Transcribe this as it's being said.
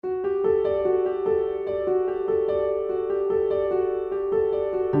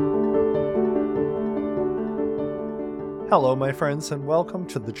Hello, my friends, and welcome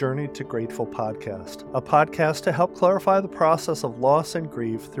to the Journey to Grateful podcast, a podcast to help clarify the process of loss and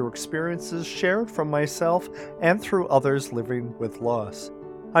grief through experiences shared from myself and through others living with loss.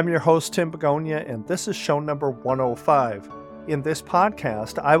 I'm your host, Tim Begonia, and this is show number 105. In this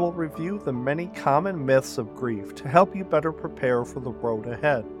podcast, I will review the many common myths of grief to help you better prepare for the road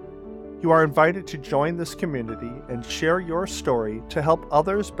ahead. You are invited to join this community and share your story to help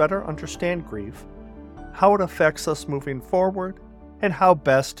others better understand grief, how it affects us moving forward, and how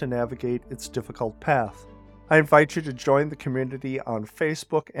best to navigate its difficult path. I invite you to join the community on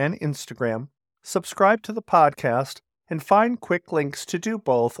Facebook and Instagram, subscribe to the podcast, and find quick links to do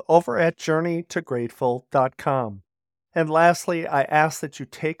both over at journeytograteful.com. And lastly, I ask that you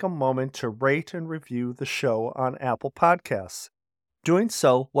take a moment to rate and review the show on Apple Podcasts. Doing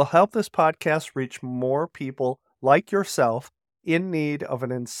so will help this podcast reach more people like yourself in need of an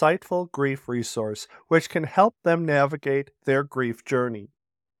insightful grief resource which can help them navigate their grief journey.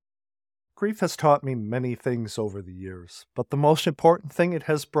 Grief has taught me many things over the years, but the most important thing it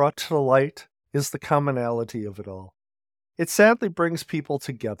has brought to light is the commonality of it all. It sadly brings people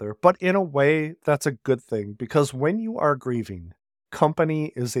together, but in a way that's a good thing, because when you are grieving,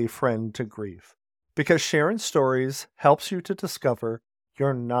 company is a friend to grief. Because sharing stories helps you to discover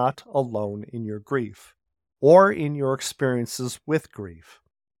you're not alone in your grief, or in your experiences with grief.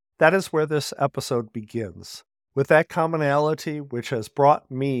 That is where this episode begins, with that commonality which has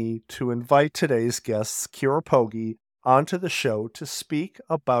brought me to invite today's guests, Pouge, onto the show to speak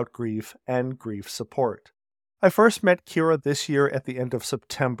about grief and grief support. I first met Kira this year at the end of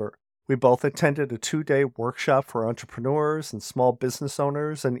September. We both attended a 2-day workshop for entrepreneurs and small business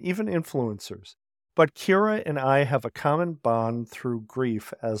owners and even influencers. But Kira and I have a common bond through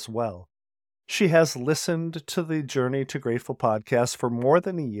grief as well. She has listened to the Journey to Grateful podcast for more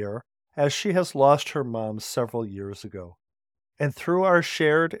than a year, as she has lost her mom several years ago. And through our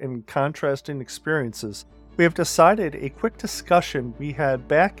shared and contrasting experiences, we have decided a quick discussion we had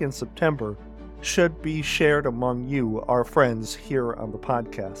back in September should be shared among you, our friends, here on the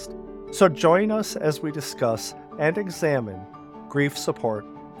podcast. So join us as we discuss and examine grief support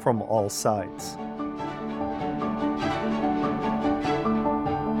from all sides.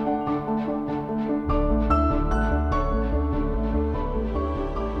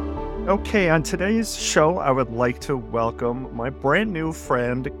 Okay, on today's show, I would like to welcome my brand new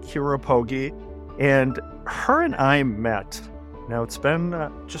friend, Pouge, and her and I met. Now, it's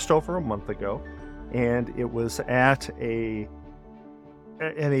been just over a month ago, and it was at an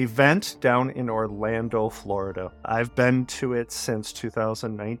event down in Orlando, Florida. I've been to it since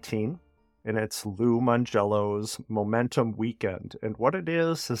 2019, and it's Lou Mangello's Momentum Weekend. And what it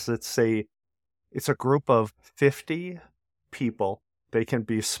is it's a group of 50 people. They can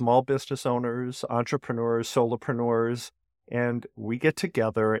be small business owners, entrepreneurs, solopreneurs, and we get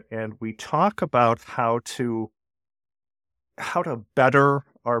together and we talk about how to better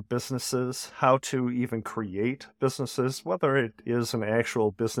our businesses, how to even create businesses, whether it is an actual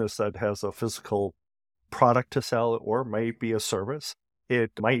business that has a physical product to sell or might be a service.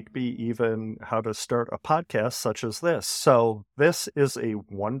 It might be even how to start a podcast such as this. So this is a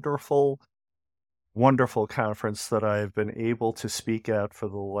wonderful conference that I've been able to speak at for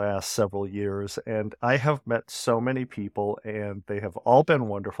the last several years. And I have met so many people and they have all been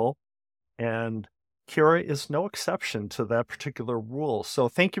wonderful. And Kira is no exception to that particular rule. So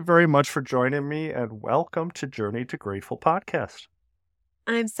thank you very much for joining me and welcome to Journey to Grateful podcast.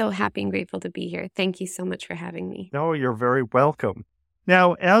 I'm so happy and grateful to be here. Thank you so much for having me. No, you're very welcome.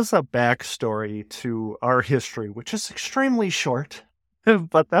 Now, as a backstory to our history, which is extremely short,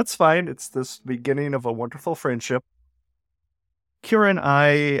 but that's fine. It's this beginning of a wonderful friendship. Kira and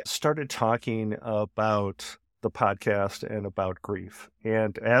I started talking about the podcast and about grief.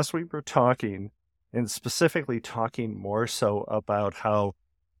 And as we were talking, and specifically talking more so about how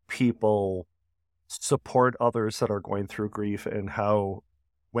people support others that are going through grief and how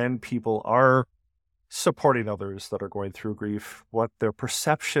when people are supporting others that are going through grief, what their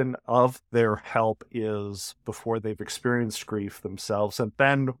perception of their help is before they've experienced grief themselves, and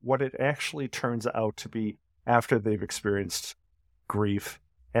then what it actually turns out to be after they've experienced grief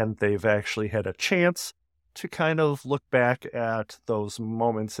and they've actually had a chance to kind of look back at those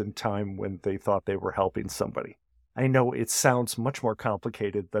moments in time when they thought they were helping somebody. I know it sounds much more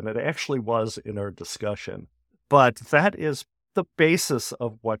complicated than it actually was in our discussion, but that is the basis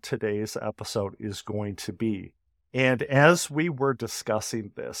of what today's episode is going to be. And as we were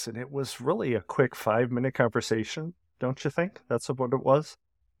discussing this, and it was really a quick 5-minute conversation, don't you think? That's what it was?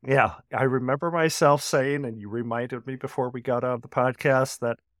 Yeah, I remember myself saying, and you reminded me before we got on the podcast,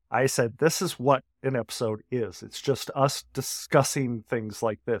 that I said, this is what an episode is. It's just us discussing things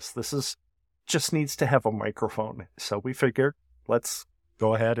like this. This is just needs to have a microphone. So we figured, let's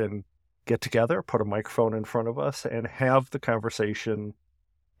go ahead and get together, put a microphone in front of us, and have the conversation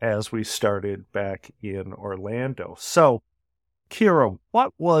as we started back in Orlando. So, Kira,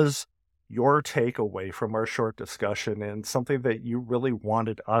 what was your takeaway from our short discussion and something that you really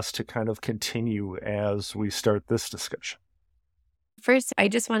wanted us to kind of continue as we start this discussion? First, I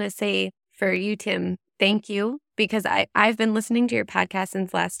just want to say for you, Tim, thank you, because I've been listening to your podcast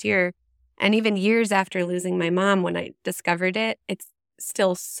since last year. And even years after losing my mom, when I discovered it, it's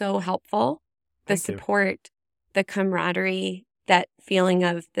still so helpful. The support, the camaraderie, that feeling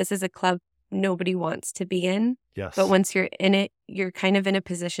of this is a club nobody wants to be in. Yes. But once you're in it, you're kind of in a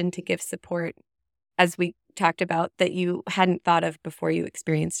position to give support, as we talked about, that you hadn't thought of before you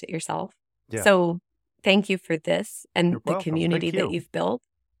experienced it yourself. Yeah. So thank you for this and You're the welcome. community that you've built.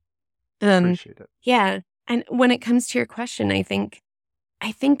 Appreciate it. Yeah. And when it comes to your question, I think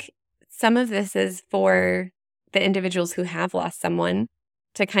some of this is for the individuals who have lost someone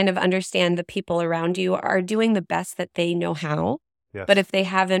to kind of understand the people around you are doing the best that they know how. Yes. But if they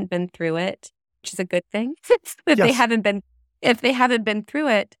haven't been through it, which is a good thing, if they haven't been through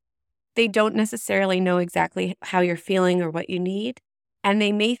it, they don't necessarily know exactly how you're feeling or what you need. And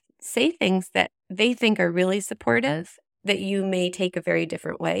they may say things that they think are really supportive that you may take a very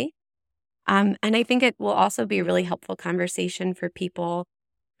different way. And I think it will also be a really helpful conversation for people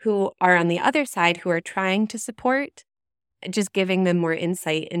who are on the other side, who are trying to support, just giving them more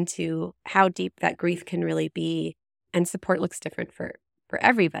insight into how deep that grief can really be. And support looks different for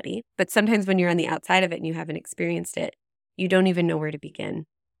everybody. But sometimes when you're on the outside of it and you haven't experienced it, you don't even know where to begin.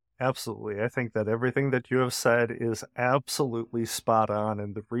 Absolutely. I think that everything that you have said is absolutely spot on.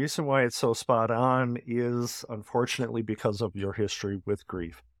 And the reason why it's so spot on is, unfortunately, because of your history with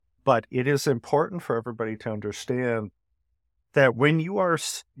grief. But it is important for everybody to understand that when you are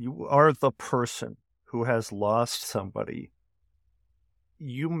the person who has lost somebody,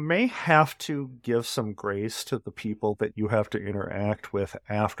 you may have to give some grace to the people that you have to interact with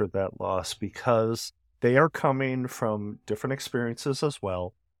after that loss, because they are coming from different experiences as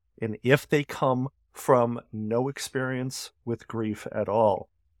well. And if they come from no experience with grief at all,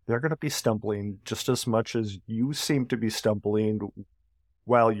 they're going to be stumbling just as much as you seem to be stumbling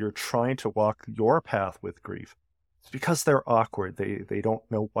while you're trying to walk your path with grief. It's because they're awkward. They don't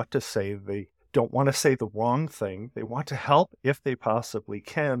know what to say. They don't want to say the wrong thing. They want to help if they possibly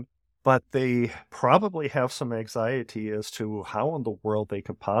can, but they probably have some anxiety as to how in the world they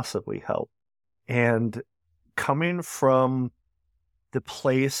could possibly help. And coming from the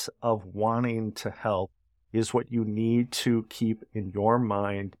place of wanting to help is what you need to keep in your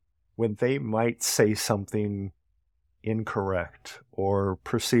mind when they might say something incorrect or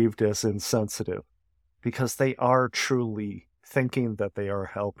perceived as insensitive, because they are truly thinking that they are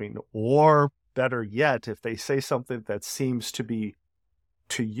helping. Or better yet, if they say something that seems to be,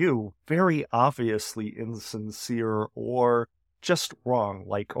 to you, very obviously insincere or just wrong,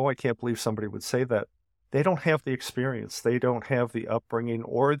 like, oh, I can't believe somebody would say that. They don't have the experience. They don't have the upbringing,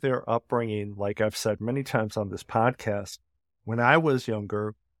 or their upbringing, like I've said many times on this podcast. When I was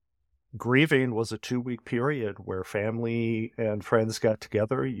younger, grieving was a 2-week period where family and friends got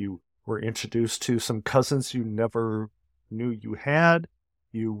together. You were introduced to some cousins you never knew you had.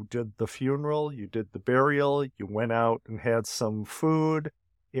 You did the funeral, you did the burial, you went out and had some food.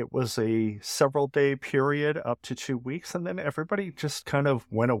 It was a several-day period, up to 2 weeks, and then everybody just kind of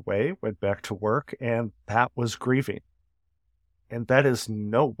went away, went back to work, and that was grieving. And that is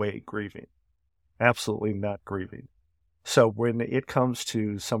no way grieving. Absolutely not grieving. So when it comes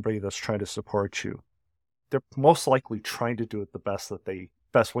to somebody that's trying to support you, they're most likely trying to do it the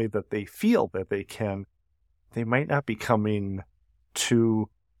best way that they feel that they can. They might not be coming to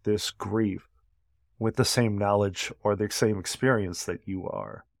this grief with the same knowledge or the same experience that you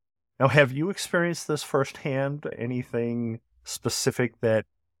are. Now, have you experienced this firsthand? Anything specific that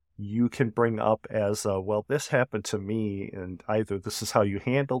you can bring up as, well, this happened to me, and either this is how you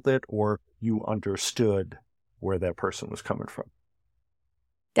handled it or you understood where that person was coming from?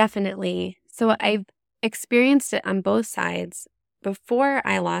 Definitely. So I've experienced it on both sides. Before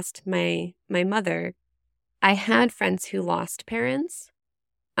I lost my mother, I had friends who lost parents.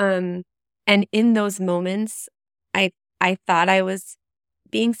 And in those moments, I thought I was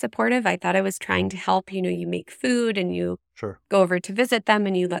being supportive. I thought I was trying to help. You know, you make food and you go over to visit them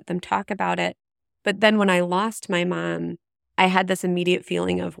and you let them talk about it. But then when I lost my mom, I had this immediate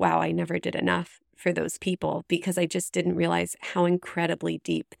feeling of, wow, I never did enough for those people, because I just didn't realize how incredibly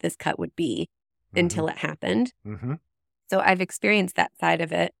deep this cut would be until it happened. Mm-hmm. So I've experienced that side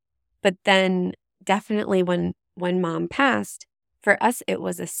of it. But then definitely when mom passed, for us, it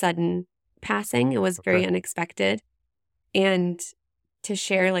was a sudden passing. It was very unexpected. And to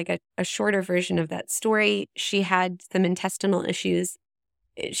share like a shorter version of that story, she had some intestinal issues.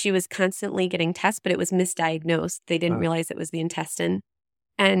 She was constantly getting tests, but it was misdiagnosed. They didn't realize it was the intestine.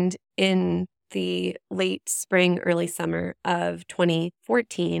 And in the late spring, early summer of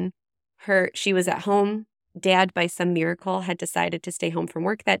 2014, she was at home. Dad, by some miracle, had decided to stay home from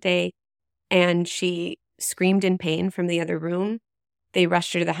work that day, and she screamed in pain from the other room. They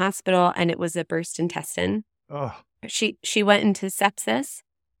rushed her to the hospital, and it was a burst intestine. Oh. She went into sepsis,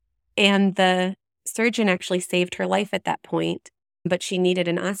 and the surgeon actually saved her life at that point, but she needed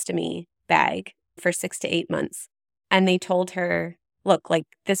an ostomy bag for 6 to 8 months. And they told her, look, like,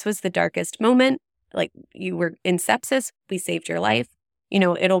 this was the darkest moment. Like, you were in sepsis, we saved your life. You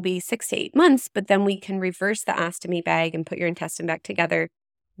know, it'll be 6 to 8 months, but then we can reverse the ostomy bag and put your intestine back together.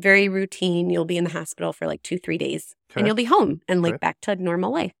 Very routine. You'll be in the hospital for like 2-3 days, and you'll be home and like back to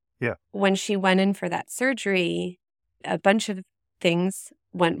normal life. Yeah. When she went in for that surgery, a bunch of things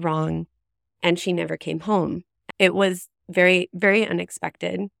went wrong, and she never came home. It was very, very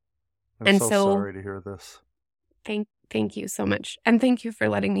unexpected. I'm so sorry to hear this. Thank you so much. And thank you for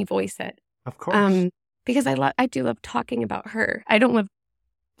letting me voice it. Of course. Because I do love talking about her. I don't love,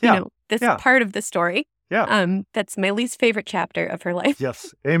 this part of the story. Yeah. That's my least favorite chapter of her life.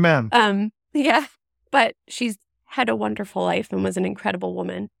 Yes. Amen. Yeah. But she's had a wonderful life and was an incredible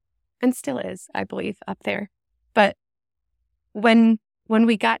woman, and still is, I believe, up there. But when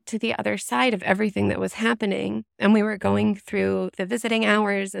we got to the other side of everything that was happening, and we were going through the visiting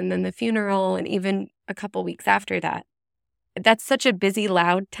hours and then the funeral, and even a couple weeks after that, that's such a busy,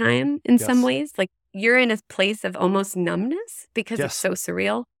 loud time in some ways. Like, you're in a place of almost numbness because it's so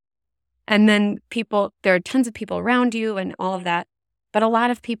surreal. And then there are tons of people around you and all of that. But a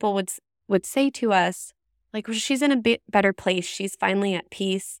lot of people would say to us, like, well, she's in a bit better place. She's finally at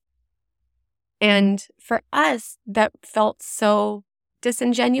peace. And for us, that felt so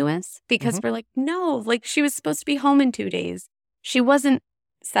disingenuous because we're like, no, like, she was supposed to be home in 2 days. She wasn't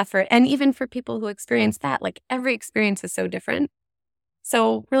suffering. And even for people who experience that, like, every experience is so different.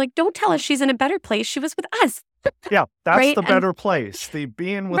 So we're like, don't tell us she's in a better place. She was with us. Yeah, that's the better place. The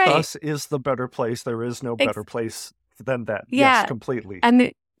being with us is the better place. There is no better place than that. Yeah. Yes, completely.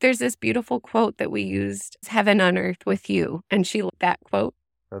 And there's this beautiful quote that we used, heaven on earth with you. And she loved that quote.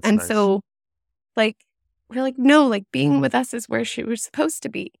 That's and nice. So, like, we're like, no, like, being with us is where she was supposed to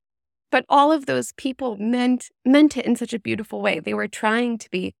be. But all of those people meant it in such a beautiful way. They were trying to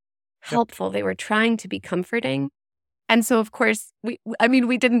be helpful. They were trying to be comforting. And so, of course, we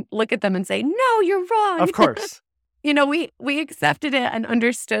didn't look at them and say, no, you're wrong. Of course. We accepted it and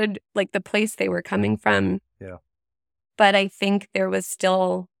understood, like, the place they were coming from. Yeah. But I think there was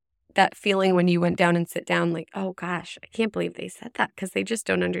still that feeling when you went down and sit down, like, oh, gosh, I can't believe they said that, because they just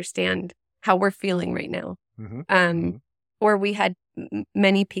don't understand how we're feeling right now. Or we had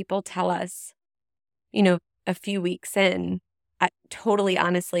many people tell us, a few weeks in, I totally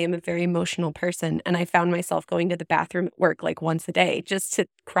honestly am a very emotional person, and I found myself going to the bathroom at work like once a day just to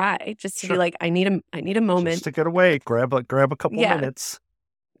cry, just to be like, I need a moment. Just to get away, grab a couple minutes.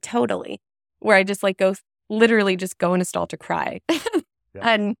 Totally. Where I just like literally just go in a stall to cry.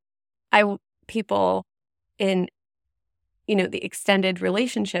 And people in, the extended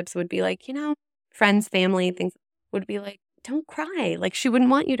relationships would be like, friends, family, things would be like, don't cry. Like, she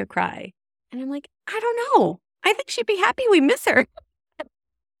wouldn't want you to cry. And I'm like, I don't know. I think she'd be happy we miss her.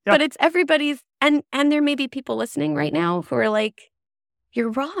 But it's everybody's, and there may be people listening right now who are like, you're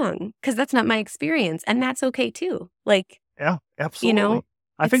wrong, because that's not my experience. And that's okay too. Like, yeah, absolutely.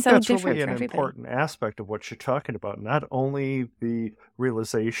 I think that's really an important aspect of what you're talking about. Not only the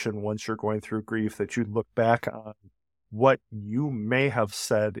realization once you're going through grief that you look back on what you may have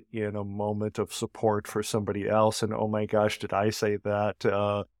said in a moment of support for somebody else, and oh my gosh, did I say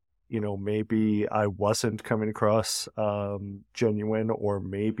that? Maybe I wasn't coming across genuine, or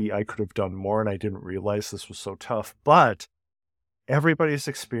maybe I could have done more and I didn't realize this was so tough. But everybody's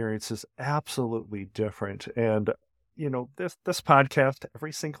experience is absolutely different. And, this podcast,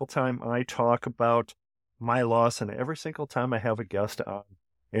 every single time I talk about my loss and every single time I have a guest on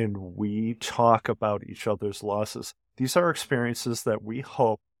and we talk about each other's losses, these are experiences that we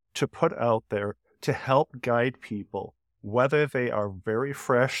hope to put out there to help guide people, whether they are very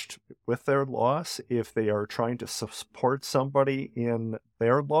fresh with their loss, if they are trying to support somebody in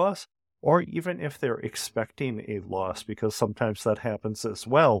their loss, or even if they're expecting a loss, because sometimes that happens as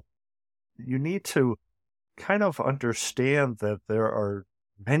well. You need to kind of understand that there are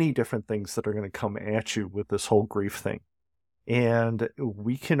many different things that are going to come at you with this whole grief thing. And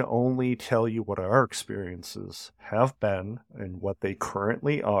we can only tell you what our experiences have been and what they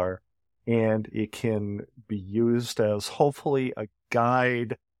currently are. And it can be used as hopefully a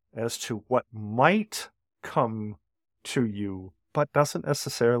guide as to what might come to you, but doesn't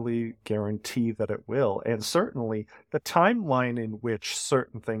necessarily guarantee that it will. And certainly the timeline in which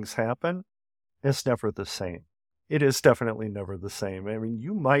certain things happen is never the same. It is definitely never the same. I mean,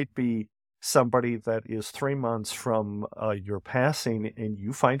 you might be somebody that is 3 months from your passing, and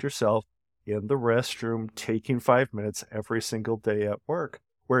you find yourself in the restroom taking 5 minutes every single day at work,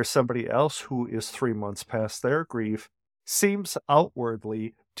 whereas somebody else who is 3 months past their grief seems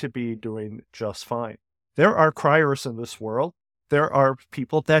outwardly to be doing just fine. There are criers in this world. There are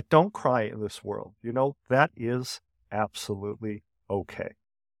people that don't cry in this world. That is absolutely okay.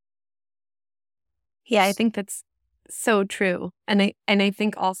 Yeah, I think that's so true. And I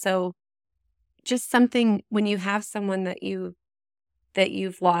think also just something when you have someone that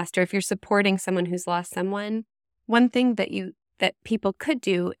you've lost, or if you're supporting someone who's lost someone, one thing that people could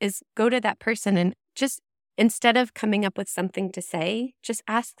do is go to that person and just, instead of coming up with something to say, just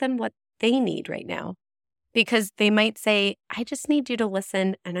ask them what they need right now. Because they might say, I just need you to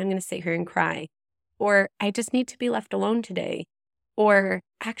listen and I'm going to sit here and cry. Or I just need to be left alone today. Or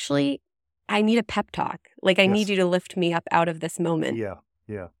actually, I need a pep talk. Like, I need you to lift me up out of this moment. Yeah.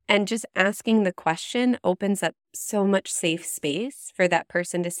 And just asking the question opens up so much safe space for that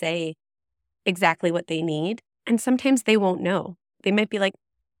person to say exactly what they need. And sometimes they won't know. They might be like,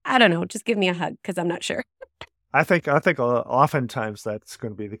 I don't know, just give me a hug because I'm not sure. I think oftentimes that's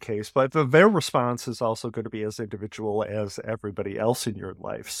going to be the case, but their response is also going to be as individual as everybody else in your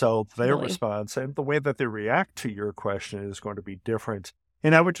life. So their response and the way that they react to your question is going to be different.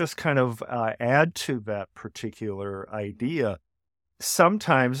 And I would just kind of add to that particular idea.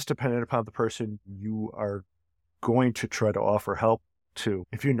 Sometimes, depending upon the person you are going to try to offer help to,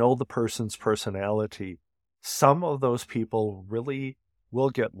 if you know the person's personality, some of those people really will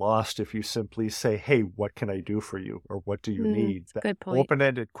get lost if you simply say, hey, what can I do for you? Or what do you need? Good point.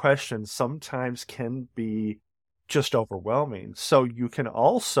 Open-ended questions sometimes can be just overwhelming. So you can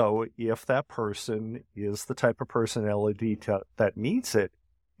also, if that person is the type of personality that needs it,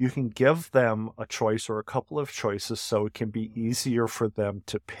 you can give them a choice or a couple of choices so it can be easier for them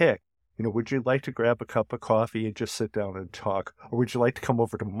to pick. Would you like to grab a cup of coffee and just sit down and talk? Or would you like to come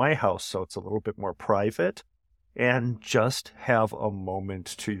over to my house so it's a little bit more private and just have a moment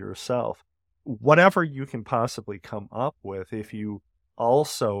to yourself? Whatever you can possibly come up with, if you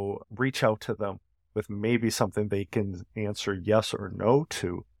also reach out to them with maybe something they can answer yes or no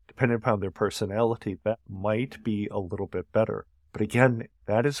to, depending upon their personality, that might be a little bit better. But again,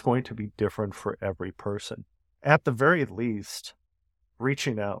 that is going to be different for every person. At the very least,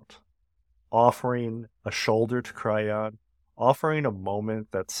 reaching out, offering a shoulder to cry on, offering a moment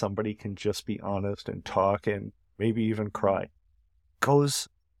that somebody can just be honest and talk and maybe even cry, goes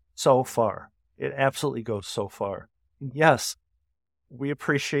so far. It absolutely goes so far. Yes, we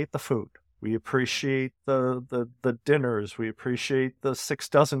appreciate the food. We appreciate the dinners. We appreciate the 6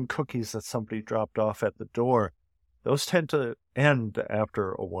 dozen cookies that somebody dropped off at the door. Those tend to end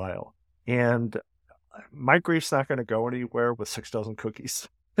after a while. And my grief's not going to go anywhere with 6 dozen cookies.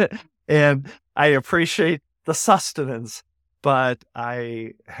 And I appreciate the sustenance, but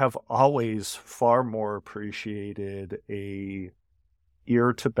I have always far more appreciated a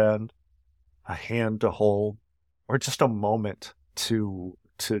ear to bend, a hand to hold, or just a moment to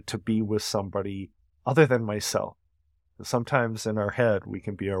be with somebody other than myself. Sometimes in our head, we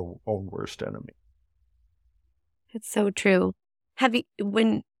can be our own worst enemy. It's so true. Have you,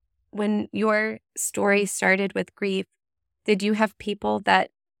 when your story started with grief, did you have people that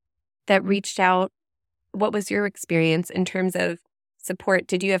reached out? What was your experience in terms of support?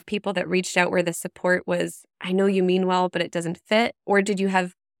 Did you have people that reached out where the support was, I know you mean well, but it doesn't fit? Or did you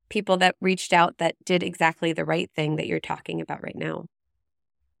have people that reached out that did exactly the right thing that you're talking about right now?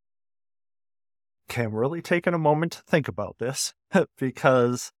 Okay, I'm really taking a moment to think about this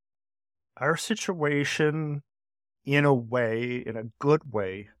because our situation, in a way, in a good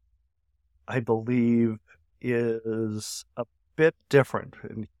way, I believe is a bit different.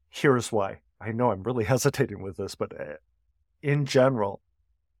 And here's why. I know I'm really hesitating with this, but in general,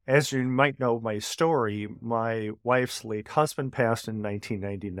 as you might know my story, my wife's late husband passed in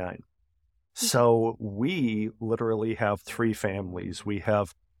 1999. So we literally have 3 families. We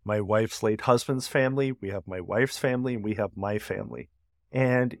have my wife's late husband's family, we have my wife's family, and we have my family.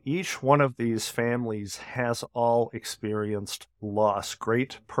 And each one of these families has all experienced loss,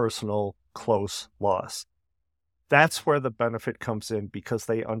 great personal, close loss. that's where the benefit comes in, because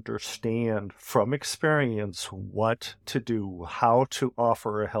they understand from experience what to do, how to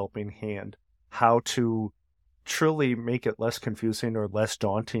offer a helping hand, how to truly make it less confusing or less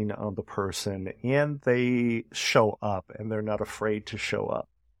daunting on the person, and they show up and they're not afraid to show up.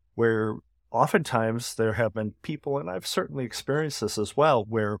 Where oftentimes there have been people, and I've certainly experienced this as well,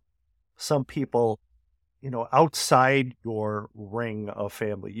 where some people, outside your ring of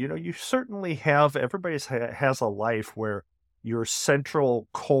family, you certainly have, has a life where your central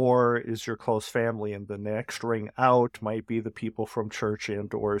core is your close family, and the next ring out might be the people from church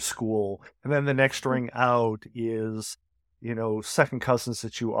and or school. And then the next ring out is, second cousins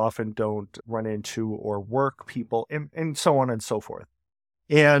that you often don't run into, or work people, and so on and so forth.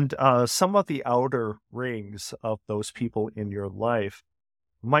 And some of the outer rings of those people in your life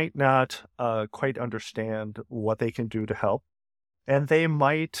might not quite understand what they can do to help. And they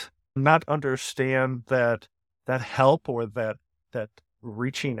might not understand that help, or that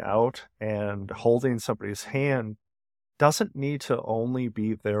reaching out and holding somebody's hand doesn't need to only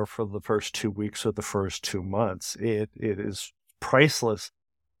be there for the first 2 weeks or the first 2 months. It is priceless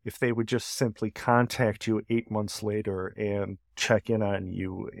if they would just simply contact you 8 months later and check in on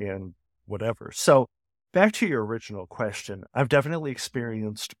you and whatever. So back to your original question, I've definitely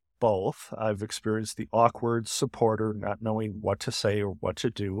experienced both. I've experienced the awkward supporter not knowing what to say or what to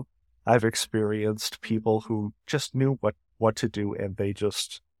do. I've experienced people who just knew what to do, and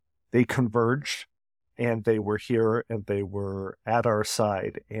they converged, and they were here, and they were at our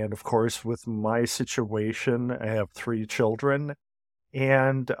side. And of course, with my situation, I have 3 children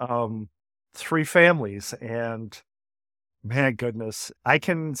and 3 families, and man, goodness, I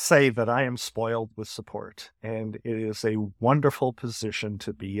can say that I am spoiled with support, and it is a wonderful position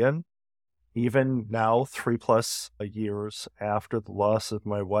to be in. Even now, 3+ years after the loss of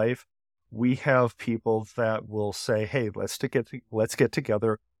my wife, we have people that will say, hey, let's get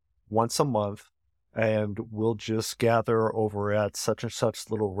together once a month, and we'll just gather over at such and such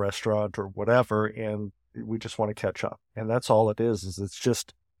little restaurant or whatever, and we just want to catch up. And that's all it is it's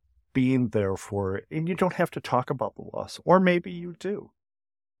just being there for it. And you don't have to talk about the loss, or maybe you do.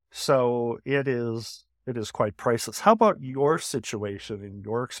 So it is quite priceless. How about your situation and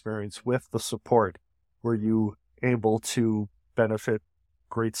your experience with the support? Were you able to benefit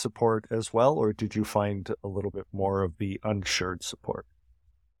great support as well, or did you find a little bit more of the unshared support?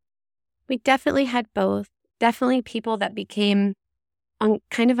 We definitely had both. Definitely people that became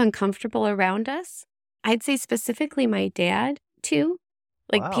kind of uncomfortable around us. I'd say specifically my dad, too.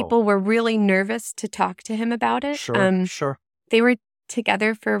 Like, Wow. people were really nervous to talk to him about it. Sure. They were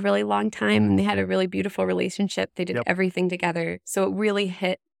together for a really long time, and they had a really beautiful relationship. They did everything together. So it really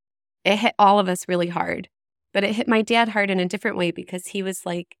hit all of us really hard. But it hit my dad hard in a different way, because he was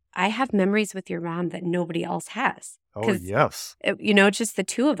like, I have memories with your mom that nobody else has. Oh, yes. It's just the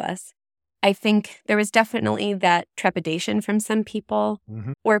 2 of us. I think there was definitely that trepidation from some people,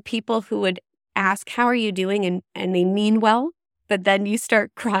 or people who would ask, how are you doing? And they mean well, but then you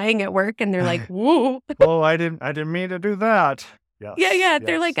start crying at work and they're like, whoa. Oh, I didn't mean to do that. Yes. Yeah.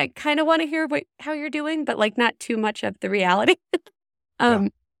 They're like, I kind of want to hear how you're doing, but like not too much of the reality.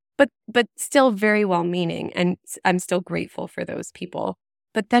 But still very well-meaning. And I'm still grateful for those people.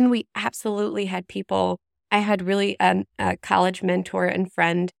 But then we absolutely had people. I had really a college mentor and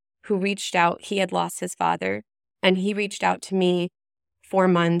friend who reached out. He had lost his father, and he reached out to me 4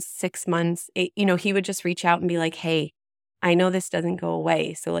 months, 6 months. He would just reach out and be like, hey, I know this doesn't go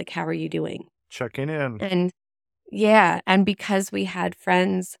away. So like, how are you doing? Checking in. And yeah. And because we had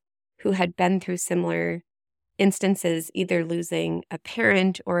friends who had been through similar instances, either losing a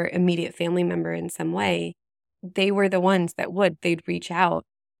parent or immediate family member in some way, they were the ones that they'd reach out,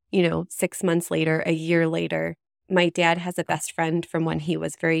 6 months later, a year later. My dad has a best friend from when he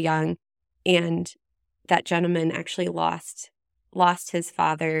was very young, and that gentleman actually lost his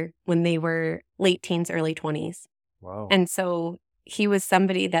father when they were late teens, early 20s. Wow. And so he was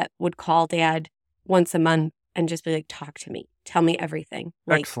somebody that would call Dad once a month and just be like, talk to me, tell me everything.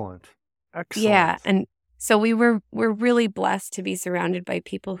 Like, Excellent. Yeah. And so we're really blessed to be surrounded by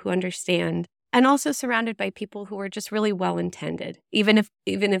people who understand, and also surrounded by people who were just really well-intended. Even if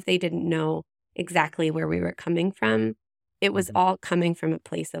they didn't know exactly where we were coming from, it was all coming from a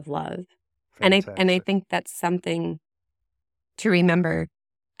place of love. Fantastic. And I think that's something to remember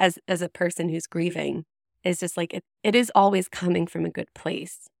as a person who's grieving, is just like, it is always coming from a good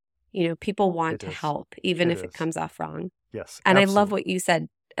place. People want to help, even if it comes off wrong. Yes. And absolutely. I love what you said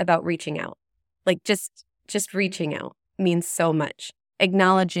about reaching out. Like, just reaching out means so much.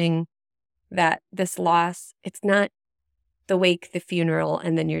 Acknowledging that this loss, it's not the wake, the funeral,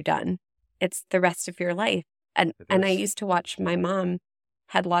 and then you're done. It's the rest of your life. And I used to watch, my mom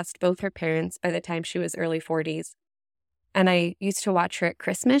had lost both her parents by the time she was early 40s. And I used to watch her at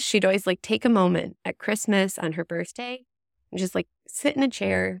Christmas. She'd always like take a moment at Christmas on her birthday and just like sit in a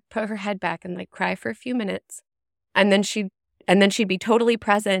chair, put her head back and like cry for a few minutes. And then she'd be totally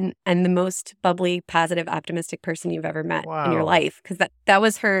present and the most bubbly, positive, optimistic person you've ever met in your life. Because that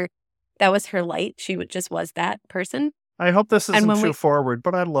was her light. She just was that person. I hope this isn't too forward,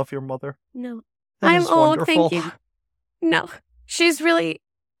 but I love your mother. No. That is wonderful. Thank you. No. She's really,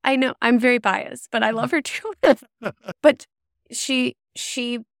 I know, I'm very biased, but I love her too. But she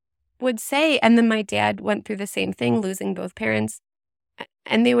would say, and then my dad went through the same thing, losing both parents.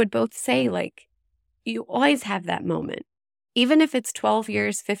 And they would both say, like, you always have that moment. Even if it's 12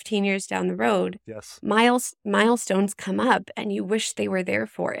 years, 15 years down the road, yes, milestones come up and you wish they were there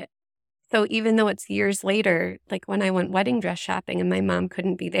for it. So even though it's years later, like when I went wedding dress shopping and my mom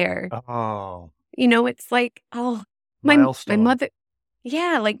couldn't be there, it's like, my mother,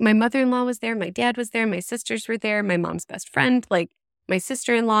 like my mother-in-law was there, my dad was there, my sisters were there, my mom's best friend, like my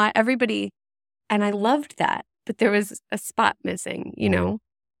sister-in-law, everybody. And I loved that. But there was a spot missing,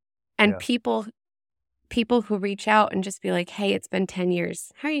 and people who reach out and just be like, hey, it's been 10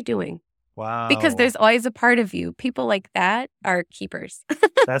 years. How are you doing? Wow. Because there's always a part of you. People like that are keepers.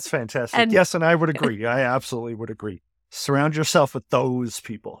 That's fantastic. Yes, and I would agree. I absolutely would agree. Surround yourself with those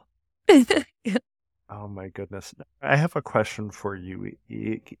people. Oh, my goodness. I have a question for you.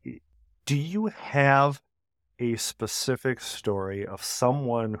 Do you have a specific story of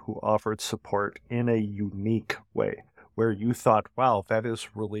someone who offered support in a unique way where you thought, wow, that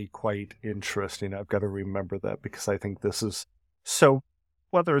is really quite interesting. I've got to remember that because I think this is so,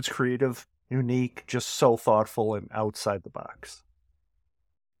 whether it's creative, unique, just so thoughtful and outside the box.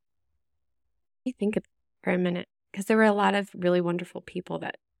 I think for a minute, because there were a lot of really wonderful people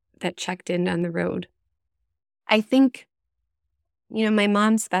that checked in on the road. I think, my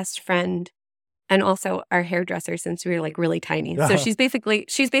mom's best friend and also our hairdresser since we were like really tiny. So she's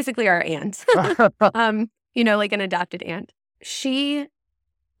basically our aunt, like an adopted aunt. She,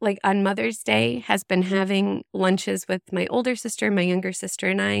 like on Mother's Day, has been having lunches with my older sister, my younger sister,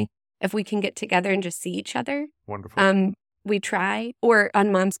 and I, if we can get together and just see each other. Wonderful. We try, or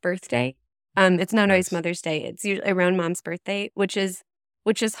on Mom's birthday. It's not always Mother's Day. It's usually around Mom's birthday, which is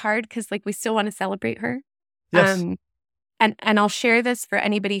hard because like we still want to celebrate her. Yes. And I'll share this for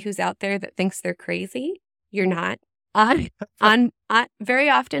anybody who's out there that thinks they're crazy. You're not. Very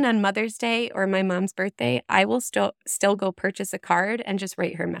often on Mother's Day or my mom's birthday, I will still go purchase a card and just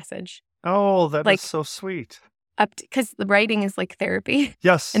write her a message. Oh, that is so sweet. Because the writing is like therapy.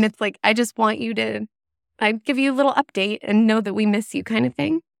 Yes. And it's like, I just want you to, I give you a little update and know that we miss you kind of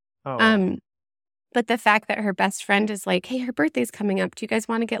thing. Oh. But the fact that her best friend is like, hey, her birthday's coming up. Do you guys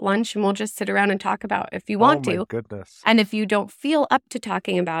want to get lunch? And we'll just sit around and talk about if you want to. Oh, my goodness. And if you don't feel up to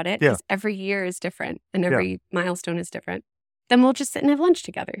talking about it, because every year is different and every milestone is different, then we'll just sit and have lunch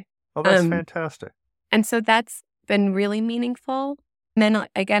together. Oh, that's fantastic. And so that's been really meaningful. And then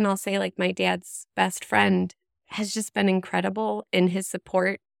again, I'll say like my dad's best friend has just been incredible in his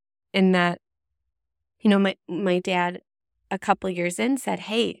support in that, my dad a couple years in said,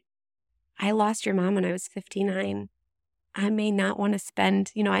 hey, I lost your mom when I was 59. I may not want to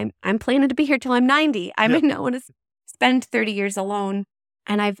spend, I'm planning to be here till I'm 90. I may not want to spend 30 years alone.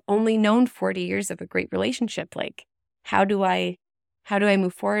 And I've only known 40 years of a great relationship. Like, how do I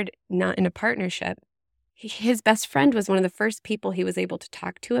move forward not in a partnership? His best friend was one of the first people he was able to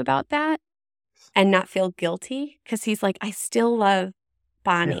talk to about that and not feel guilty. Because he's like, I still love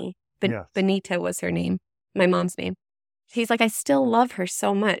Bonnie. Benita was her name, my mom's name. He's like, I still love her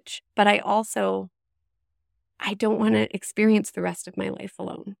so much, but I don't want to experience the rest of my life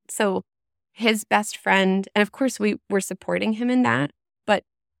alone. So his best friend, and of course we were supporting him in that, but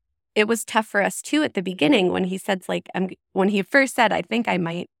it was tough for us too at the beginning when he said when he first said, I think I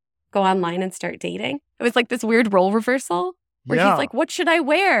might go online and start dating. It was like this weird role reversal where he's like, what should I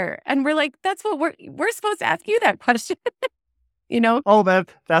wear? And we're like, that's what we're supposed to ask you that question. Oh,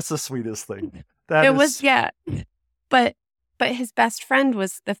 that's the sweetest thing. But his best friend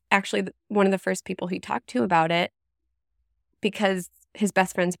was actually one of the first people he talked to about it because his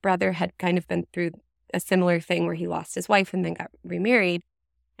best friend's brother had kind of been through a similar thing where he lost his wife and then got remarried.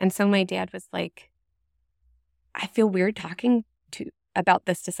 And so my dad was like, I feel weird talking about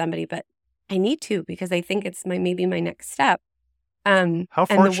this to somebody, but I need to because I think it's maybe my next step. How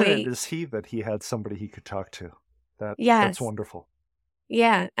fortunate is he that he had somebody he could talk to? That's wonderful.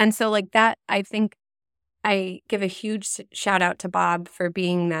 Yeah. And so like that, I think I give a huge shout out to Bob for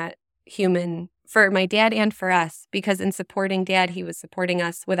being that human for my dad and for us, because in supporting Dad, he was supporting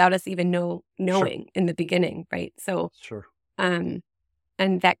us without us even knowing in the beginning, right? So, Sure. and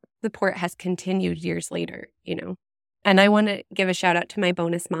that support has continued years later, you know. And I want to give a shout out to my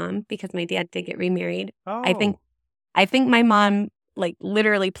bonus mom, because my dad did get remarried. Oh. I think my mom like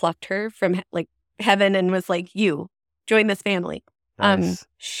literally plucked her from like heaven and was like, "You join this family." Nice.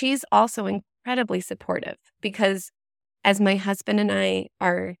 She's also incredibly supportive, because as my husband and I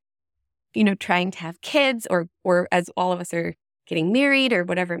are, you know, trying to have kids, or as all of us are getting married or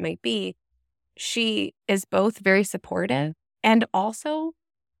whatever it might be, she is both very supportive and also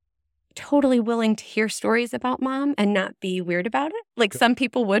totally willing to hear stories about Mom and not be weird about it. Like some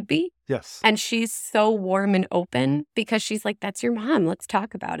people would be. Yes. And she's so warm and open, because she's like, "That's your mom. Let's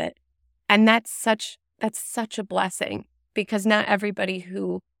talk about it." And that's such a blessing, because not everybody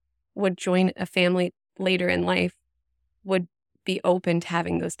who would join a family later in life would be open to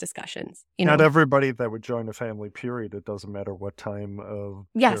having those discussions. You know? Not everybody that would join a family, period. It doesn't matter what time of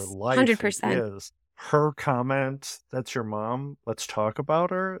their Yes, life 100%. it is. Her comment, "That's your mom, let's talk about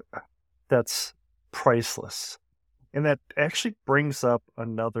her," that's priceless. And that actually brings up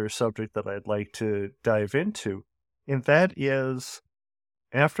another subject that I'd like to dive into. And that is,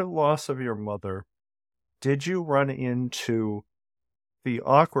 after the loss of your mother, did you run into the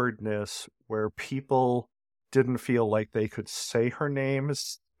awkwardness where people didn't feel like they could say her name,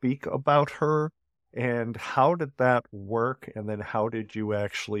 speak about her? And how did that work? And then how did you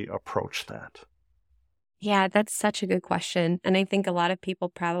actually approach that? Yeah, that's such a good question. And I think a lot of people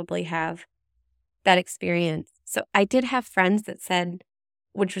probably have that experience. So I did have friends that said,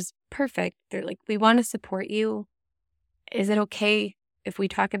 which was perfect, they're like, "We want to support you. Is it okay if we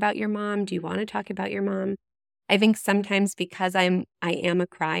talk about your mom? Do you want to talk about your mom?" I think sometimes because I am a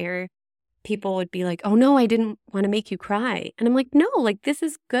crier, people would be like, "Oh no, I didn't want to make you cry." And I'm like, "No, like this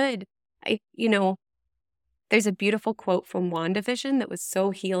is good." You know, there's a beautiful quote from WandaVision that was so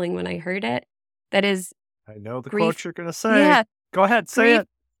healing when I heard it. That is, I know the grief. quote you're going to say. Yeah. Go ahead, say it.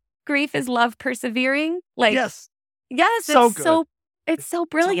 Grief is love persevering. Like, Yes. yes, So it's good. it's so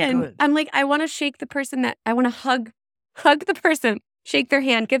brilliant. good. I'm like, I want to shake the person I want to hug the person, shake their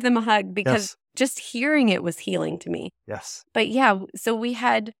hand, give them a hug, because Yes. just hearing it was healing to me. Yes. But yeah, so we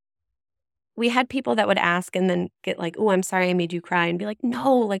had people that would ask and then get like, "Oh, I'm sorry I made you cry," and be like,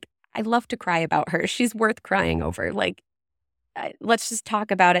 "No, like I love to cry about her. She's worth crying over. Like, let's just talk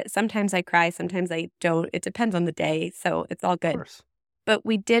about it." Sometimes I cry, sometimes I don't. It depends on the day, so it's all Of good. course. But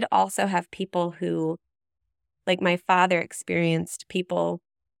we did also have people who, like my father experienced people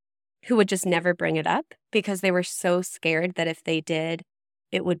who would just never bring it up, because they were so scared that if they did,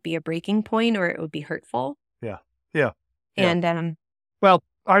 it would be a breaking point or it would be hurtful. Yeah. Yeah. And Well,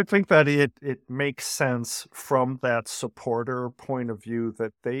 I think that it makes sense from that supporter point of view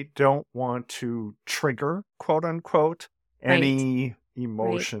that they don't want to trigger, quote unquote, any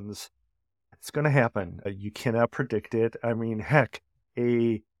emotions. It's going to happen. You cannot predict it. I mean, heck,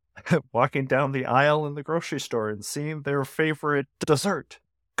 walking down the aisle in the grocery store and seeing their favorite dessert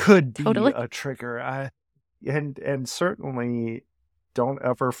could be Totally. a trigger. And certainly don't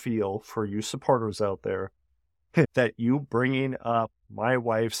ever feel, for you supporters out there, that you bringing up my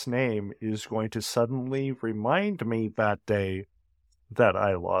wife's name is going to suddenly remind me that day that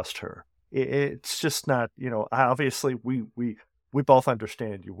I lost her. It's just not, obviously we both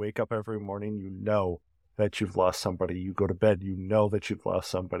understand. You wake up every morning, you know that you've lost somebody. You go to bed, you know that you've lost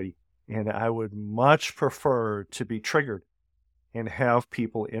somebody. And I would much prefer to be triggered and have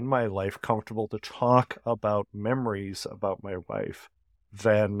people in my life comfortable to talk about memories about my wife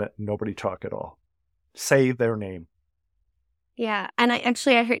than nobody talk at all. Say their name. Yeah. And I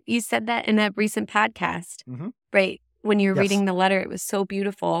heard you said that in a recent podcast, Mm-hmm. right? When you were Yes. reading the letter, it was so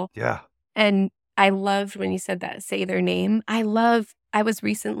beautiful. Yeah. And I loved when you said that, say their name. I was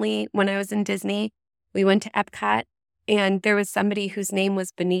recently, when I was in Disney, we went to Epcot, and there was somebody whose name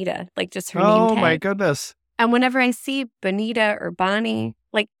was Bonita, like just her name tag. Oh my goodness. And whenever I see Bonita or Bonnie,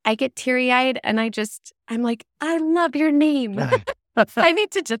 like I get teary-eyed and I'm like, I love your name. I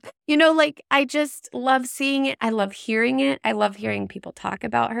need to just, like I just love seeing it. I love hearing it. I love hearing people talk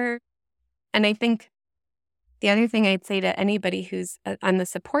about her. And I think the other thing I'd say to anybody who's on the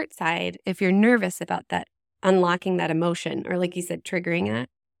support side, if you're nervous about that, unlocking that emotion, or like you said, triggering it,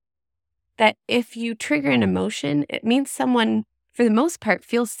 that if you trigger an emotion, it means someone, for the most part,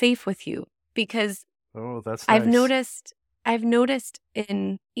 feels safe with you. Because Oh, that's I've nice. noticed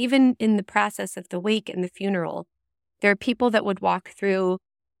even in the process of the wake and the funeral, there are people that would walk through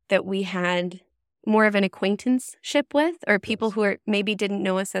that we had more of an acquaintanceship with, or people Yes. who maybe didn't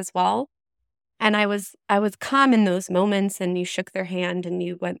know us as well. And I was calm in those moments, and you shook their hand and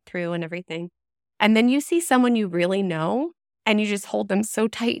you went through and everything. And then you see someone you really know and you just hold them so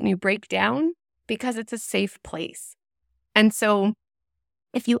tight and you break down because it's a safe place. And so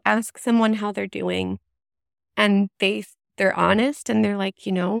if you ask someone how they're doing and they're honest and they're like,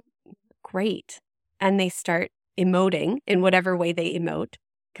 great. And they start emoting in whatever way they emote,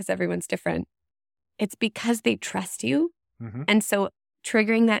 because everyone's different. It's because they trust you. Mm-hmm. And so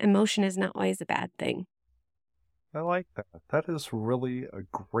triggering that emotion is not always a bad thing. I like that. That is really a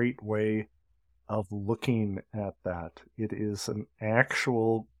great way of looking at that. It is an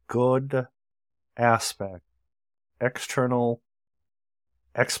actual good aspect, external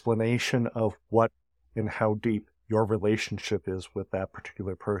explanation of what and how deep your relationship is with that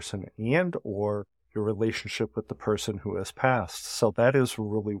particular person and or your relationship with the person who has passed. So that is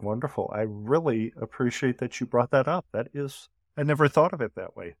really wonderful. I really appreciate that you brought that up. I never thought of it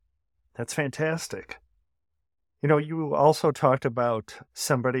that way. That's fantastic. You also talked about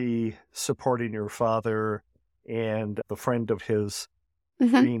somebody supporting your father and the friend of his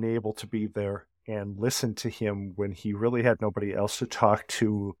being able to be there and listen to him when he really had nobody else to talk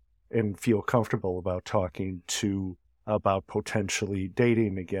to and feel comfortable about talking to about potentially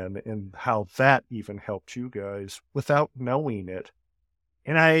dating again, and how that even helped you guys without knowing it.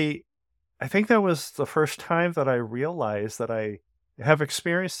 And I think that was the first time that I realized that I have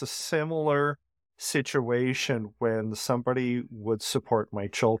experienced a similar situation when somebody would support my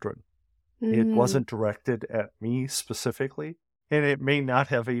children. It wasn't directed at me specifically, and it may not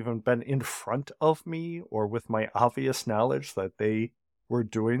have even been in front of me or with my obvious knowledge that they were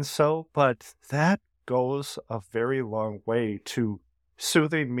doing so, but that goes a very long way to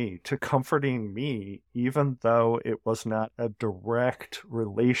soothing me, to comforting me, even though it was not a direct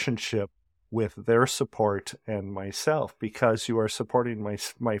relationship with their support and myself. Because you are supporting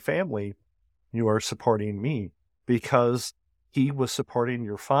my family, you are supporting me. Because he was supporting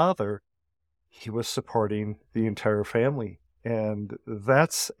your father, he was supporting the entire family. And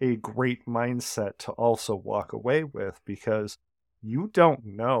that's a great mindset to also walk away with, because you don't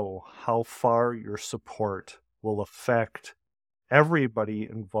know how far your support will affect everybody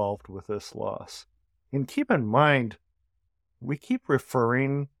involved with this loss. And keep in mind, we keep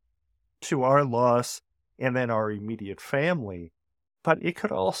referring to our loss and then our immediate family, but it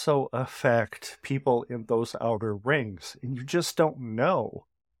could also affect people in those outer rings, and you just don't know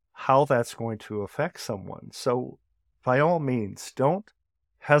how that's going to affect someone. So by all means, don't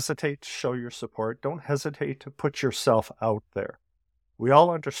hesitate to show your support. Don't hesitate to put yourself out there. We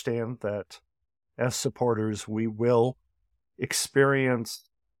all understand that as supporters, we will experience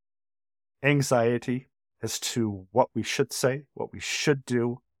anxiety as to what we should say, what we should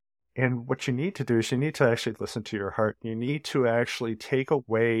do. And what you need to do is you need to actually listen to your heart. You need to actually take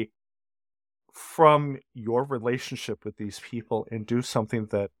away from your relationship with these people and do something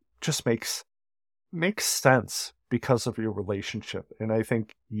that just makes sense because of your relationship. And I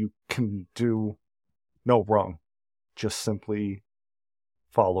think you can do no wrong. Just simply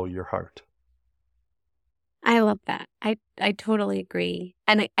follow your heart. I love that. I totally agree.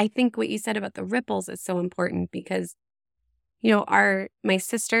 And I think what you said about the ripples is so important because, my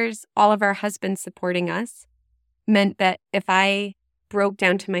sisters, all of our husbands supporting us meant that if I broke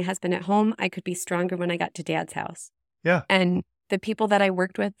down to my husband at home, I could be stronger when I got to Dad's house. Yeah. And the people that I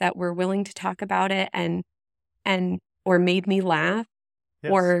worked with that were willing to talk about it and or made me laugh,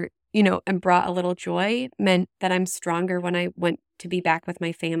 Yes. or, and brought a little joy meant that I'm stronger when I went to be back with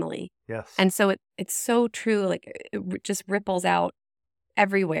my family. Yes. And so it's so true. Like it just ripples out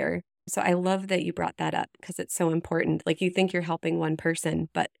everywhere. So I love that you brought that up because it's so important. Like you think you're helping one person,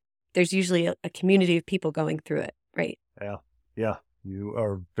 but there's usually a community of people going through it, right? Yeah. Yeah. You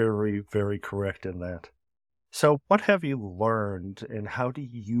are very, very correct in that. So what have you learned, and how do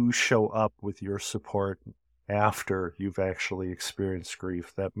you show up with your support after you've actually experienced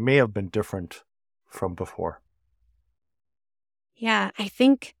grief that may have been different from before? Yeah, I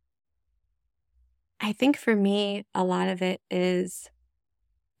think for me, a lot of it is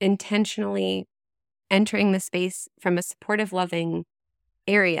intentionally entering the space from a supportive, loving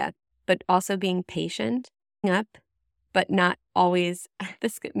area, but also being patient, up, but not always,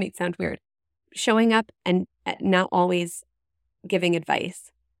 this may sound weird, showing up and not always giving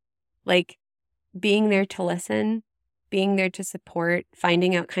advice. Like being there to listen, being there to support,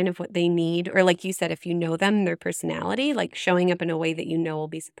 finding out kind of what they need. Or like you said, if you know them, their personality, like showing up in a way that will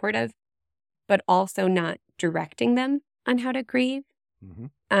be supportive, but also not directing them on how to grieve.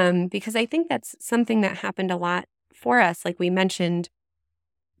 Mm-hmm. Because I think that's something that happened a lot for us. Like we mentioned,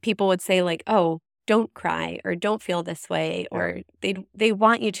 people would say like, oh, don't cry or don't feel this way, or they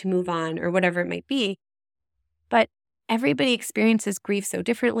want you to move on or whatever it might be. But everybody experiences grief so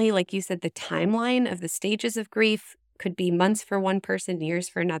differently. Like you said, the timeline of the stages of grief could be months for one person, years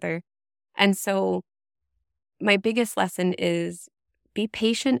for another. And so my biggest lesson is be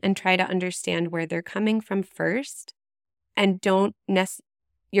patient and try to understand where they're coming from first. And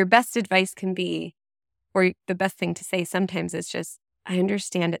your best advice can be, or the best thing to say sometimes is just, I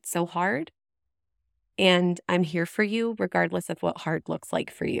understand it's so hard. And I'm here for you regardless of what hard looks like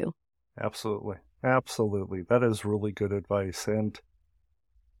for you. Absolutely. Absolutely. That is really good advice. And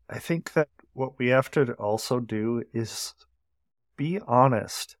I think that what we have to also do is be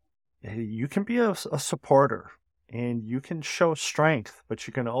honest. You can be a supporter and you can show strength, but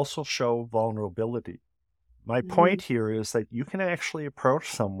you can also show vulnerability. My point here is that you can actually approach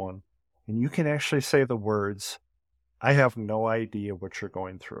someone and you can actually say the words, I have no idea what you're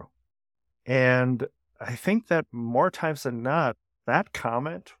going through. And I think that more times than not, that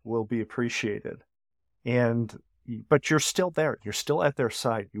comment will be appreciated. But you're still there. You're still at their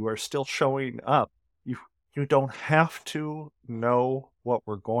side. You are still showing up. You don't have to know what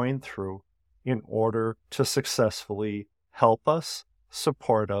we're going through in order to successfully help us,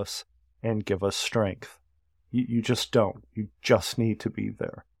 support us, and give us strength. You just don't. You just need to be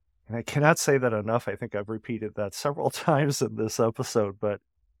there. And I cannot say that enough. I think I've repeated that several times in this episode, but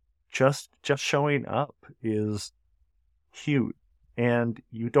just showing up is huge. And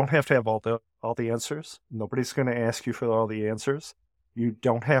you don't have to have all the answers. Nobody's going to ask you for all the answers. You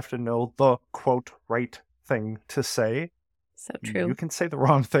don't have to know the quote right thing to say. So true. You can say the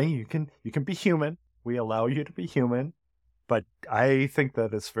wrong thing. You can be human. We allow you to be human. But I think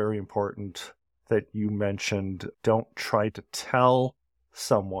that it's very important that you mentioned, don't try to tell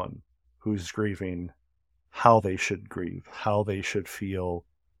someone who's grieving how they should grieve, how they should feel,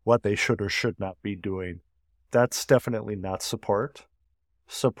 what they should or should not be doing. That's definitely not support.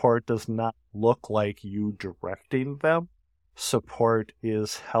 Support does not look like you directing them. Support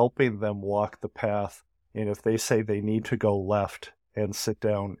is helping them walk the path. And if they say they need to go left and sit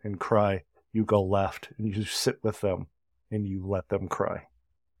down and cry, you go left and you sit with them and you let them cry.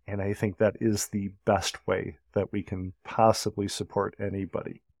 And I think that is the best way that we can possibly support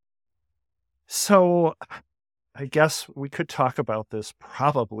anybody. So I guess we could talk about this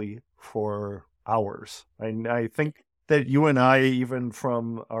probably for hours. I think that you and I, even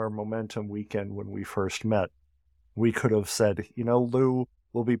from our Momentum weekend when we first met, we could have said, Lou,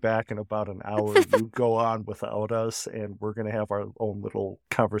 we'll be back in about an hour. You go on without us, and we're going to have our own little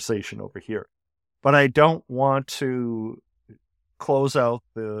conversation over here. But I don't want to close out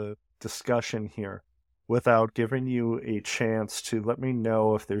the discussion here without giving you a chance to let me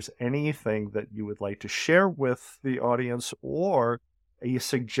know if there's anything that you would like to share with the audience or a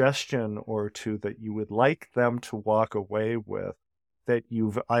suggestion or two that you would like them to walk away with that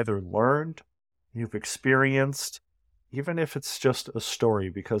you've either learned, you've experienced, even if it's just a story,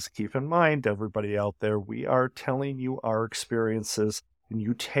 because keep in mind, everybody out there, we are telling you our experiences and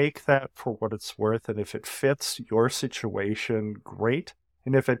you take that for what it's worth. And if it fits your situation, great.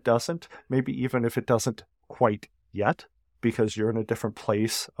 And if it doesn't, maybe even if it doesn't quite yet, because you're in a different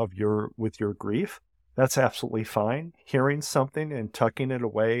place with your grief, that's absolutely fine. Hearing something and tucking it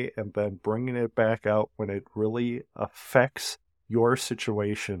away and then bringing it back out when it really affects your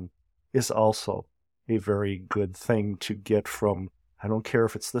situation is also a very good thing to get from, I don't care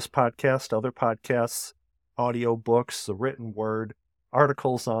if it's this podcast, other podcasts, audio books, the written word,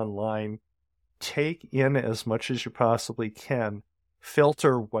 articles online. Take in as much as you possibly can.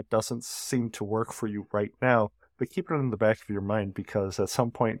 Filter what doesn't seem to work for you right now, but keep it in the back of your mind because at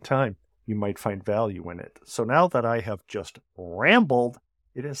some point in time, you might find value in it. So now that I have just rambled,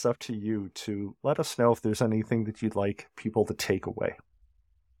 it is up to you to let us know if there's anything that you'd like people to take away.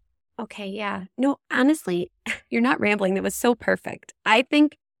 Okay, yeah. No, honestly, you're not rambling. That was so perfect. I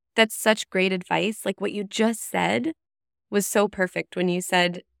think that's such great advice. Like what you just said was so perfect when you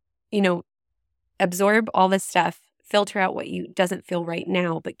said, absorb all this stuff, filter out what doesn't feel right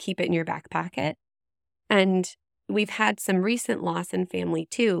now, but keep it in your back pocket. And we've had some recent loss in family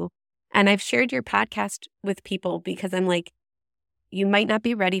too. And I've shared your podcast with people because I'm like, you might not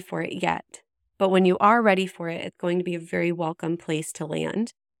be ready for it yet, but when you are ready for it, it's going to be a very welcome place to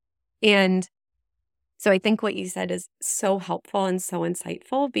land. And so I think what you said is so helpful and so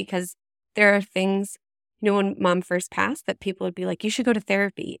insightful because there are things, when mom first passed that people would be like, you should go to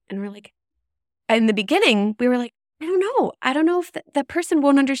therapy. And we're like, in the beginning, we were like, I don't know. I don't know if that person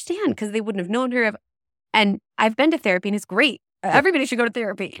won't understand because they wouldn't have known her. And I've been to therapy and it's great. Everybody should go to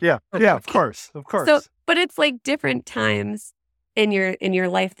therapy. Yeah, of course. So, but it's like different times in your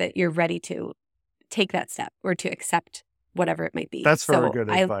life that you're ready to take that step or to accept whatever it might be. That's very So good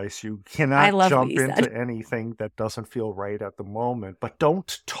advice. You I cannot love what jump you into said. anything that doesn't feel right at the moment, but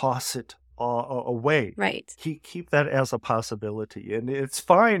don't toss it away. Right. Keep that as a possibility. And it's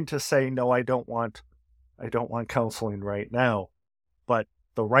fine to say, no, I don't want counseling right now. But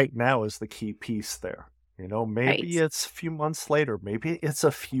the right now is the key piece there. Maybe Right. it's a few months later, maybe it's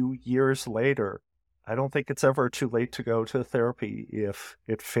a few years later. I don't think it's ever too late to go to therapy if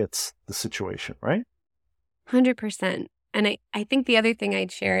it fits the situation, right? 100%. And I think the other thing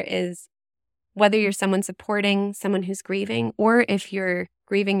I'd share is whether you're someone supporting someone who's grieving, or if you're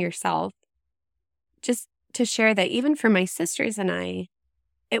grieving yourself, just to share that even for my sisters and I,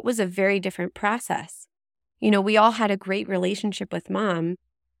 it was a very different process. We all had a great relationship with mom,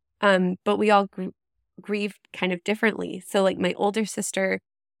 but we all grieved kind of differently. So like my older sister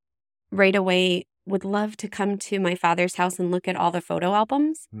right away would love to come to my father's house and look at all the photo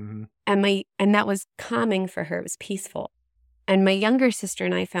albums. Mm-hmm. And that was calming for her. It was peaceful. And my younger sister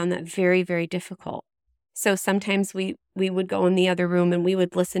and I found that very, very difficult. So sometimes we would go in the other room and we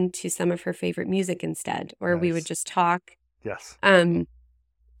would listen to some of her favorite music instead, or we would just talk. Yes. And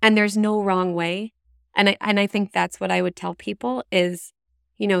there's no wrong way. And I think that's what I would tell people is,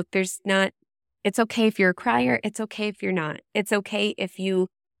 it's okay if you're a crier. It's okay if you're not. It's okay if you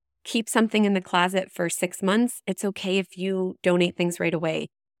keep something in the closet for 6 months. It's okay if you donate things right away.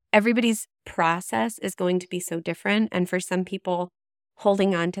 Everybody's process is going to be so different. And for some people,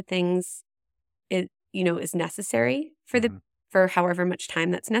 holding on to things is necessary for however much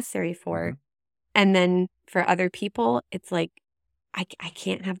time that's necessary for. Mm-hmm. And then for other people, it's like, I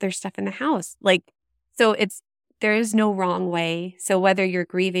can't have their stuff in the house. So there is no wrong way. So whether you're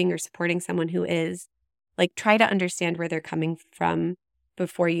grieving or supporting someone who is, try to understand where they're coming from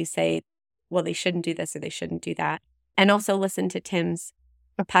before you say, well, they shouldn't do this or they shouldn't do that. And also listen to Tim's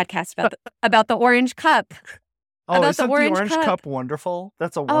podcast about the orange cup. Oh, isn't the orange cup wonderful?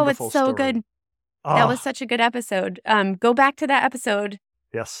 That's a wonderful story. Oh, it's so good. Oh. That was such a good episode. Go back to that episode.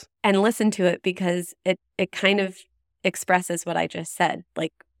 Yes. And listen to it because it kind of expresses what I just said.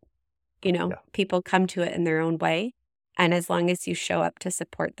 People come to it in their own way. And as long as you show up to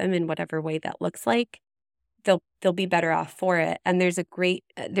support them in whatever way that looks like, they'll be better off for it. And there's a great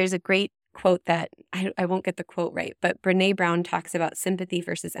quote that I won't get the quote right, but Brene Brown talks about sympathy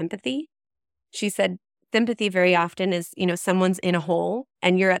versus empathy. She said, sympathy very often is, someone's in a hole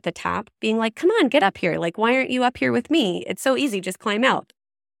and you're at the top being like, come on, get up here. Why aren't you up here with me? It's so easy. Just climb out.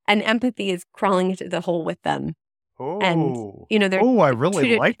 And empathy is crawling into the hole with them. Oh, and, I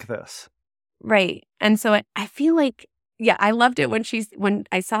really like this. Right. And so I feel like, I loved it when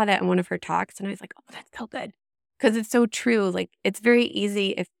I saw that in one of her talks and I was like, oh, that's so good. Because it's so true. It's very easy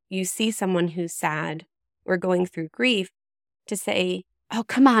if you see someone who's sad or going through grief to say, oh,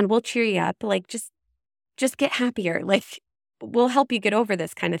 come on, we'll cheer you up. Just get happier. We'll help you get over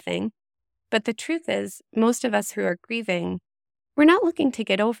this kind of thing. But the truth is, most of us who are grieving, we're not looking to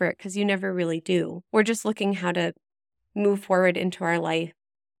get over it because you never really do. We're just looking how to move forward into our life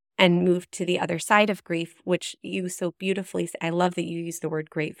and move to the other side of grief, which you so beautifully say. I love that you use the word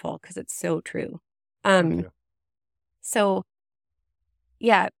grateful because it's so true. So,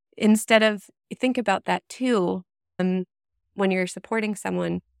 instead of think about that too, when you're supporting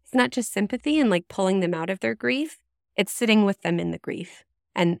someone, it's not just sympathy and pulling them out of their grief. It's sitting with them in the grief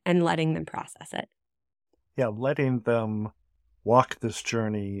and letting them process it. Yeah, letting them walk this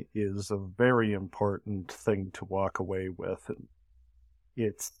journey is a very important thing to walk away with. And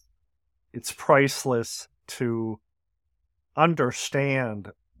it's priceless to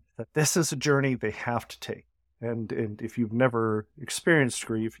understand that this is a journey they have to take. And if you've never experienced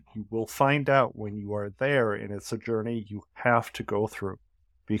grief, you will find out when you are there, and it's a journey you have to go through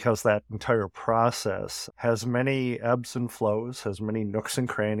because that entire process has many ebbs and flows, has many nooks and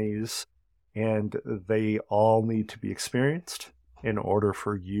crannies, and they all need to be experienced in order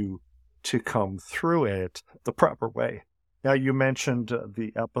for you to come through it the proper way. Now, you mentioned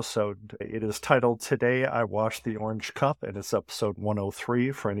the episode. It is titled Today I Washed the Orange Cup, and it's episode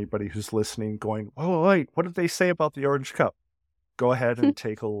 103 for anybody who's listening going, oh, wait, what did they say about the orange cup? Go ahead and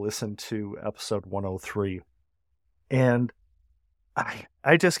take a listen to episode 103. And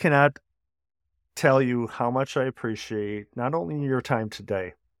I just cannot tell you how much I appreciate not only your time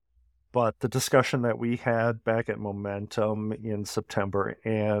today, but the discussion that we had back at Momentum in September,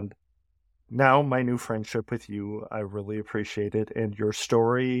 and now my new friendship with you. I really appreciate it. And your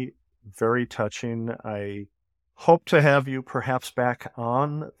story, very touching. I hope to have you perhaps back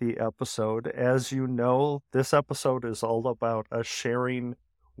on the episode. As you know, this episode is all about us sharing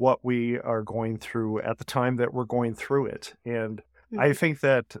what we are going through at the time that we're going through it. And I think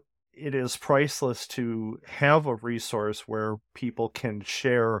that it is priceless to have a resource where people can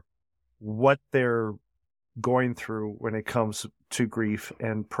share what they're going through when it comes to grief,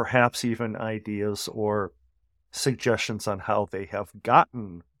 and perhaps even ideas or suggestions on how they have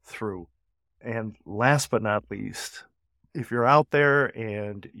gotten through. And last but not least, if you're out there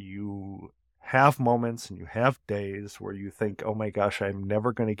and you have moments and you have days where you think, oh my gosh, I'm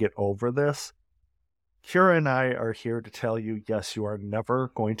never going to get over this, Kira and I are here to tell you, yes, you are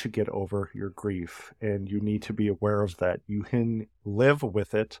never going to get over your grief, and you need to be aware of that. You can live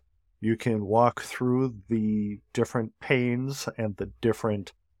with it. You can walk through the different pains and the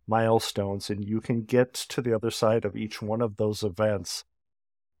different milestones, and you can get to the other side of each one of those events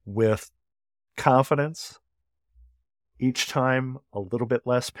with confidence, each time a little bit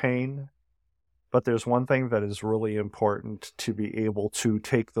less pain. But there's one thing that is really important to be able to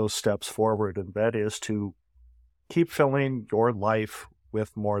take those steps forward, and that is to keep filling your life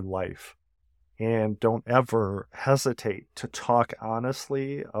with more life. And don't ever hesitate to talk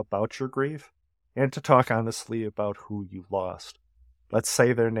honestly about your grief and to talk honestly about who you lost. Let's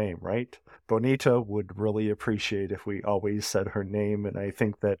say their name, right? Bonita would really appreciate if we always said her name, and I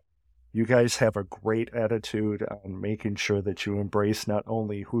think that you guys have a great attitude on making sure that you embrace not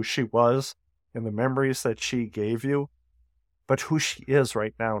only who she was and the memories that she gave you, but who she is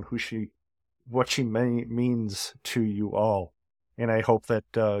right now and what she means to you all. And I hope that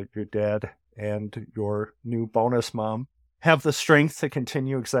your dad and your new bonus mom have the strength to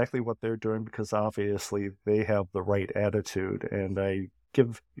continue exactly what they're doing, because obviously they have the right attitude. And I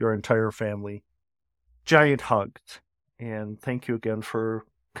give your entire family giant hugs. And thank you again for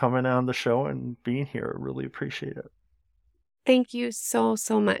coming on the show and being here. I really appreciate it. Thank you so,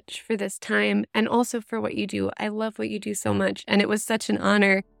 so much for this time, and also for what you do. I love what you do so much, and it was such an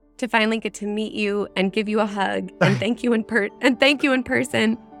honor to finally get to meet you and give you a hug and thank you in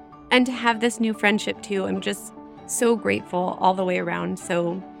person, and to have this new friendship too. I'm just so grateful all the way around.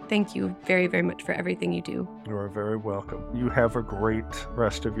 So thank you very, very much for everything you do. You are very welcome. You have a great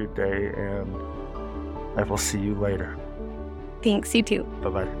rest of your day, and I will see you later. Thanks, you too.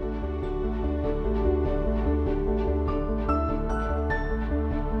 Bye-bye.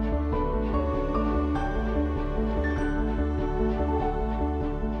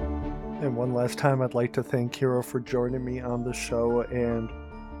 And one last time, I'd like to thank Kira for joining me on the show and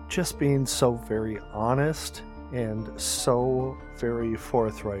just being so very honest and so very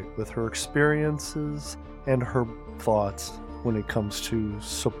forthright with her experiences and her thoughts when it comes to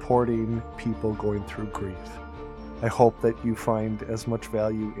supporting people going through grief. I hope that you find as much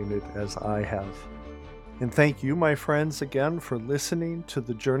value in it as I have. And thank you, my friends, again for listening to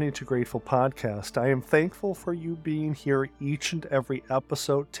the Journey to Grateful podcast. I am thankful for you being here each and every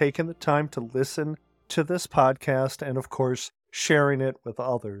episode, taking the time to listen to this podcast, and of course, sharing it with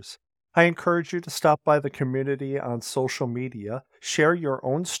others. I encourage you to stop by the community on social media, share your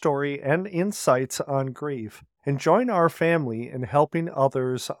own story and insights on grief, and join our family in helping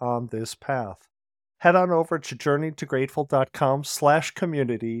others on this path. Head on over to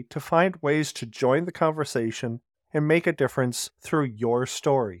journeytograteful.com/community to find ways to join the conversation and make a difference through your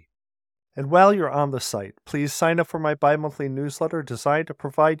story. And while you're on the site, please sign up for my bi-monthly newsletter designed to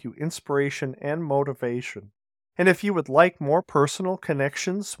provide you inspiration and motivation. And if you would like more personal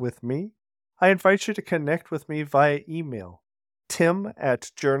connections with me, I invite you to connect with me via email,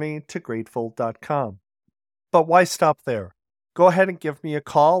 tim@journeytograteful.com. But why stop there? Go ahead and give me a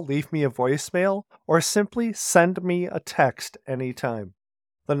call, leave me a voicemail, or simply send me a text anytime.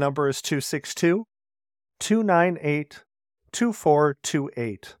 The number is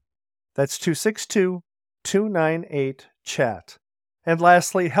 262-298-2428. That's 262-298-CHAT. And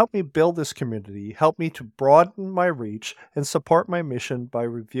lastly, help me build this community, help me to broaden my reach, and support my mission by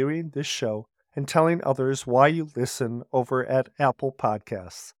reviewing this show and telling others why you listen over at Apple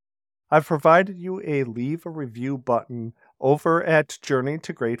Podcasts. I've provided you a leave a review button over at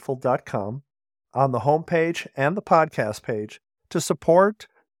journeytograteful.com on the homepage and the podcast page. To support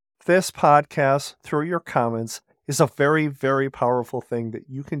this podcast through your comments is a very, very powerful thing that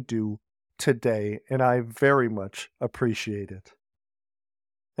you can do today, and I very much appreciate it.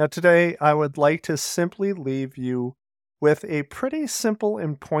 Now today, I would like to simply leave you with a pretty simple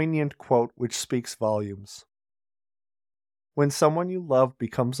and poignant quote which speaks volumes. When someone you love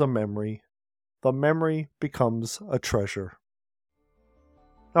becomes a memory, the memory becomes a treasure.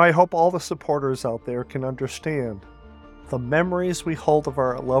 Now I hope all the supporters out there can understand the memories we hold of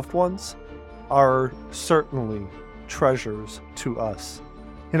our loved ones are certainly treasures to us.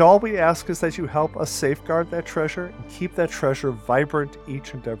 And all we ask is that you help us safeguard that treasure and keep that treasure vibrant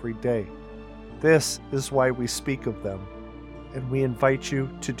each and every day. This is why we speak of them. and we invite you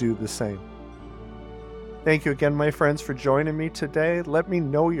to do the same. Thank you again, my friends, for joining me today. Let me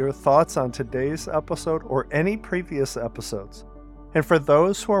know your thoughts on today's episode or any previous episodes. And for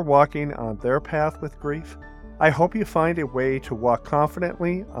those who are walking on their path with grief, I hope you find a way to walk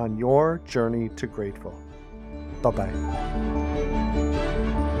confidently on your journey to grateful. Bye-bye.